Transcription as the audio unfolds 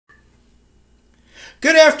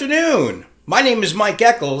Good afternoon. My name is Mike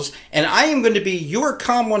Eccles, and I am going to be your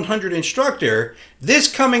Com-100 instructor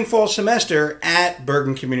this coming fall semester at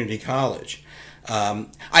Bergen Community College.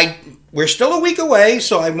 We're still a week away,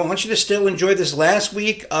 so I want you to still enjoy this last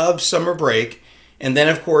week of summer break. And then,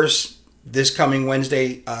 of course, this coming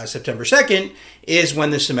Wednesday, September 2nd, is when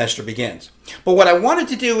the semester begins. But what I wanted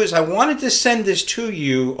to do is I wanted to send this to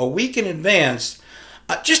you a week in advance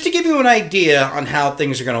just to give you an idea on how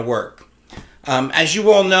things are going to work. As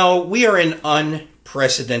you all know, we are in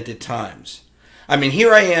unprecedented times. I mean,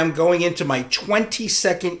 here I am going into my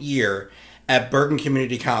 22nd year at Bergen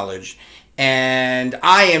Community College, and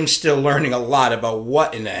I am still learning a lot about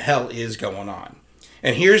what in the hell is going on.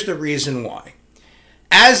 And here's the reason why.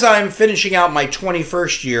 As I'm finishing out my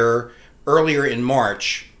 21st year earlier in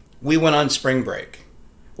March, we went on spring break.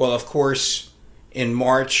 Well, of course, in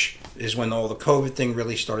March is when all the COVID thing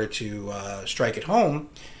really started to strike at home.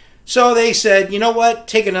 So they said, you know what,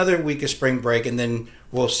 take another week of spring break and then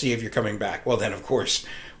we'll see if you're coming back. Well, then, of course,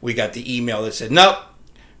 we got the email that said, nope,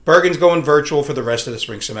 Bergen's going virtual for the rest of the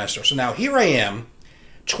spring semester. So now here I am,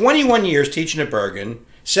 21 years teaching at Bergen,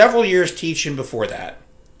 several years teaching before that,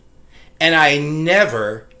 and I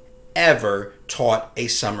never, ever taught a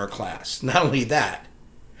summer class. Not only that,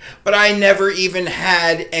 but I never even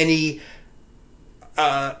had any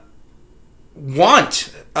I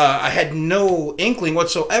had no inkling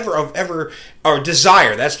whatsoever of or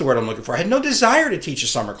desire, that's the word I'm looking for. I had no desire to teach a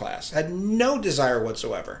summer class. I had no desire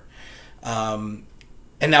whatsoever. And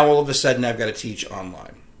now all of a sudden I've got to teach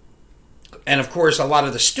online. And of course, a lot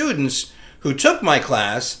of the students who took my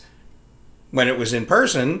class when it was in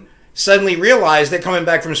person suddenly realized they're coming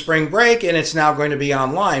back from spring break and it's now going to be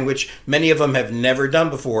online, which many of them have never done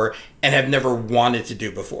before and have never wanted to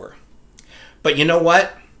do before. But you know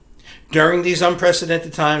what? During these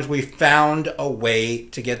unprecedented times, we found a way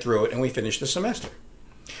to get through it, and we finished the semester.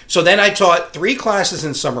 So then I taught 3 classes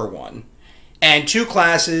in summer 1 and 2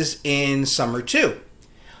 classes in summer 2.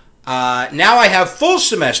 Now I have full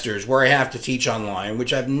semesters where I have to teach online,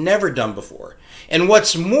 which I've never done before. And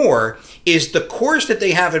what's more is the course that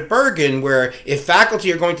they have at Bergen, where if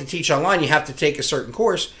faculty are going to teach online, you have to take a certain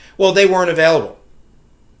course. Well, they weren't available.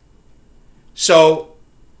 So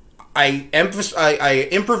I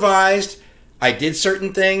improvised, I did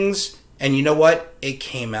certain things, and you know what? It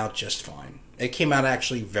came out just fine. It came out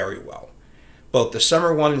actually very well. Both the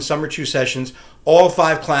summer 1 and summer 2 sessions, all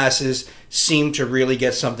 5 classes seemed to really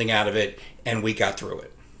get something out of it, and we got through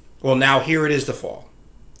it. Well, now here it is the fall.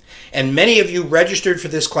 And many of you registered for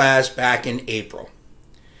this class back in April,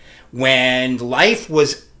 when life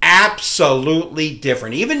was absolutely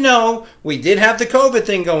different. Even though we did have the COVID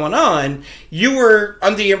thing going on, you were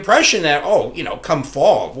under the impression that, oh, you know, come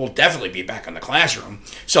fall, we'll definitely be back in the classroom.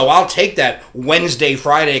 So I'll take that Wednesday,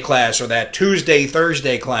 Friday class or that Tuesday,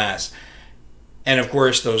 Thursday class. And of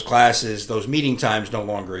course, those classes, those meeting times no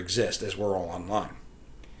longer exist as we're all online.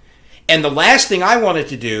 And the last thing I wanted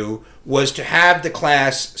to do was to have the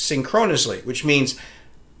class synchronously, which means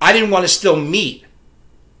I didn't want to still meet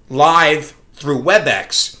live through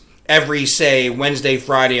WebEx every, say, Wednesday,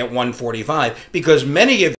 Friday at 1:45, because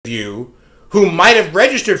many of you who might have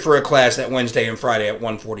registered for a class that Wednesday and Friday at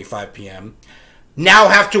 1:45 p.m. now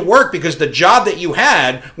have to work because the job that you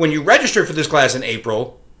had when you registered for this class in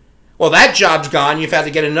April, well, that job's gone. You've had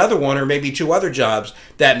to get another one or maybe 2 other jobs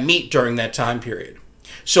that meet during that time period.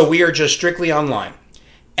 So we are just strictly online.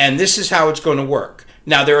 And this is how it's going to work.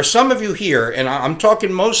 Now, there are some of you here, and I'm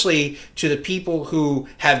talking mostly to the people who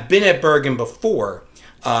have been at Bergen before,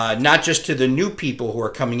 not just to the new people who are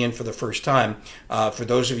coming in for the first time. For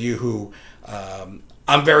those of you who,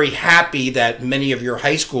 I'm very happy that many of your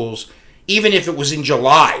high schools, even if it was in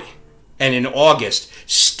July and in August,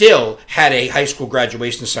 still had a high school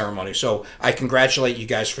graduation ceremony. So I congratulate you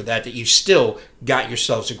guys for that you still got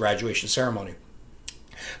yourselves a graduation ceremony.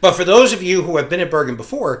 But for those of you who have been at Bergen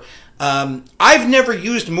before, I've never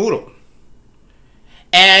used Moodle.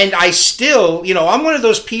 And I still, you know, I'm one of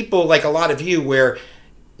those people like a lot of you where,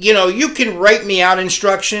 you know, you can write me out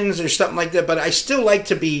instructions or something like that, but I still like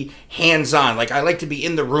to be hands-on. Like, I like to be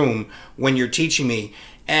in the room when you're teaching me.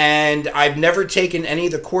 And I've never taken any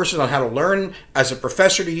of the courses on how to learn as a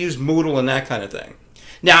professor to use Moodle and that kind of thing.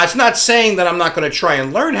 Now, it's not saying that I'm not going to try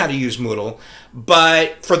and learn how to use Moodle,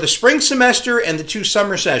 but for the spring semester and the 2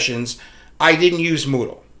 summer sessions, I didn't use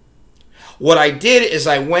Moodle. What I did is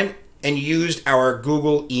I went and used our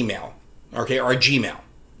Google email, okay, our Gmail,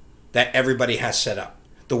 that everybody has set up,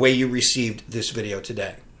 the way you received this video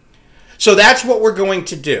today. So that's what we're going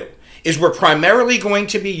to do, is we're primarily going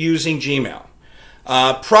to be using Gmail.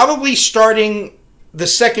 Probably starting the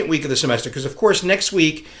second week of the semester, because of course next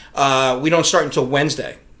week we don't start until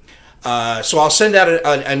Wednesday. So I'll send out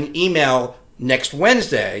an email next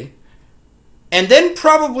Wednesday, and then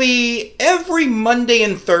probably every Monday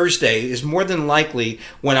and Thursday is more than likely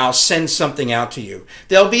when I'll send something out to you.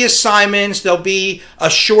 There'll be assignments, there'll be a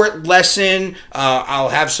short lesson, I'll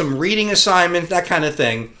have some reading assignments, that kind of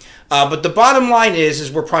thing. But the bottom line is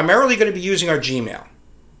we're primarily going to be using our Gmail.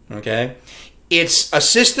 Okay? It's a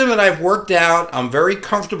system that I've worked out. I'm very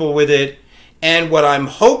comfortable with it. And what I'm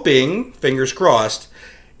hoping, fingers crossed,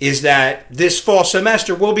 is that this fall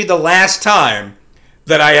semester will be the last time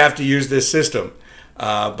that I have to use this system.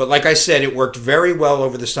 But like I said, it worked very well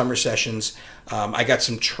over the summer sessions. I got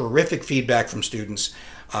some terrific feedback from students.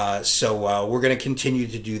 So we're going to continue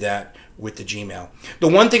to do that with the Gmail. The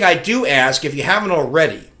one thing I do ask, if you haven't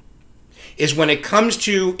already, is when it comes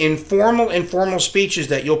to informal speeches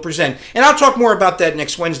that you'll present, and I'll talk more about that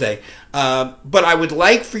next Wednesday, but I would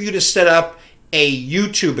like for you to set up a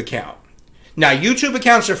YouTube account. Now, YouTube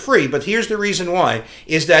accounts are free, but here's the reason why,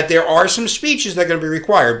 is that there are some speeches that are going to be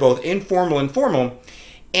required, both informal and formal,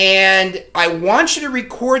 and I want you to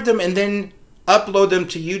record them and then upload them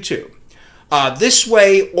to YouTube. This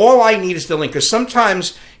way, all I need is the link, because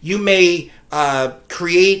sometimes you may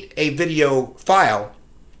create a video file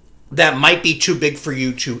that might be too big for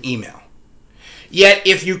you to email. Yet,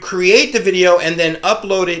 if you create the video and then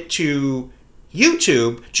upload it to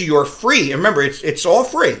YouTube, to your free, and remember, it's all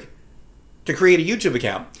free to create a YouTube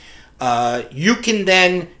account, you can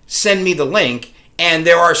then send me the link. And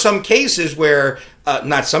there are some cases where,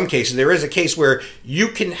 not some cases, there is a case where you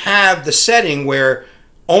can have the setting where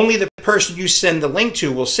only the person you send the link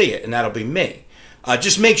to will see it, and that'll be me.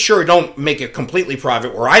 Just make sure, don't make it completely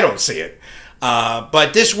private where I don't see it.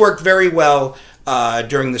 But this worked very well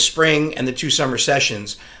during the spring and the 2 summer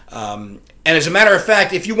sessions. And as a matter of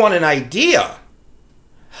fact, if you want an idea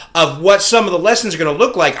of what some of the lessons are going to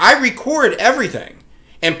look like, I record everything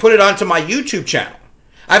and put it onto my YouTube channel.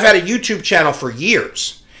 I've had a YouTube channel for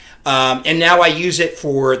years, and now I use it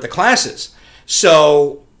for the classes.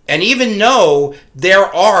 So, and even though there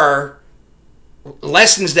are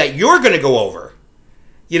lessons that you're going to go over,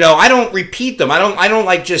 you know, I don't repeat them. I don't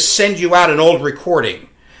like just send you out an old recording.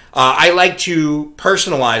 I like to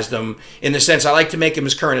personalize them in the sense I like to make them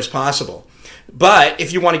as current as possible. But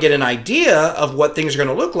if you want to get an idea of what things are going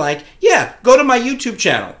to look like, yeah, go to my YouTube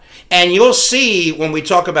channel. And you'll see when we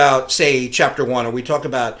talk about, say, Chapter 1, or we talk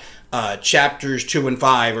about Chapters 2 and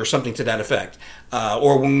 5, or something to that effect,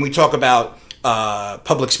 or when we talk about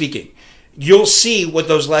public speaking, you'll see what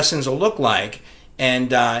those lessons will look like,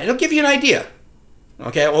 and it'll give you an idea.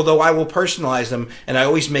 Okay, although I will personalize them, and I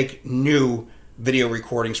always make new video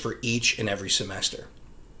recordings for each and every semester.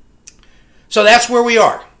 So that's where we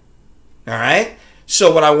are. All right?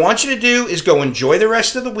 So what I want you to do is go enjoy the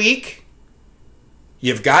rest of the week.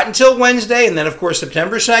 You've got until Wednesday, and then, of course,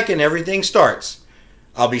 September 2nd, everything starts.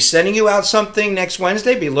 I'll be sending you out something next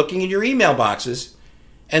Wednesday. Be looking in your email boxes.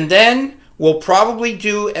 And then we'll probably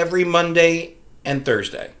do every Monday and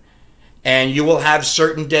Thursday. And you will have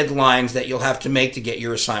certain deadlines that you'll have to make to get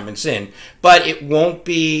your assignments in. But it won't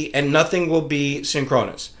be, and nothing will be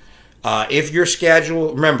synchronous. If your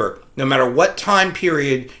schedule, remember, no matter what time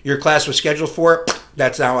period your class was scheduled for,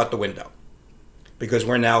 that's now out the window. Because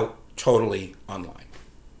we're now totally online.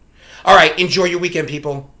 All right, enjoy your weekend,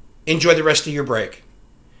 people. Enjoy the rest of your break.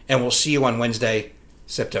 And we'll see you on Wednesday,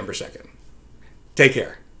 September 2nd. Take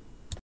care.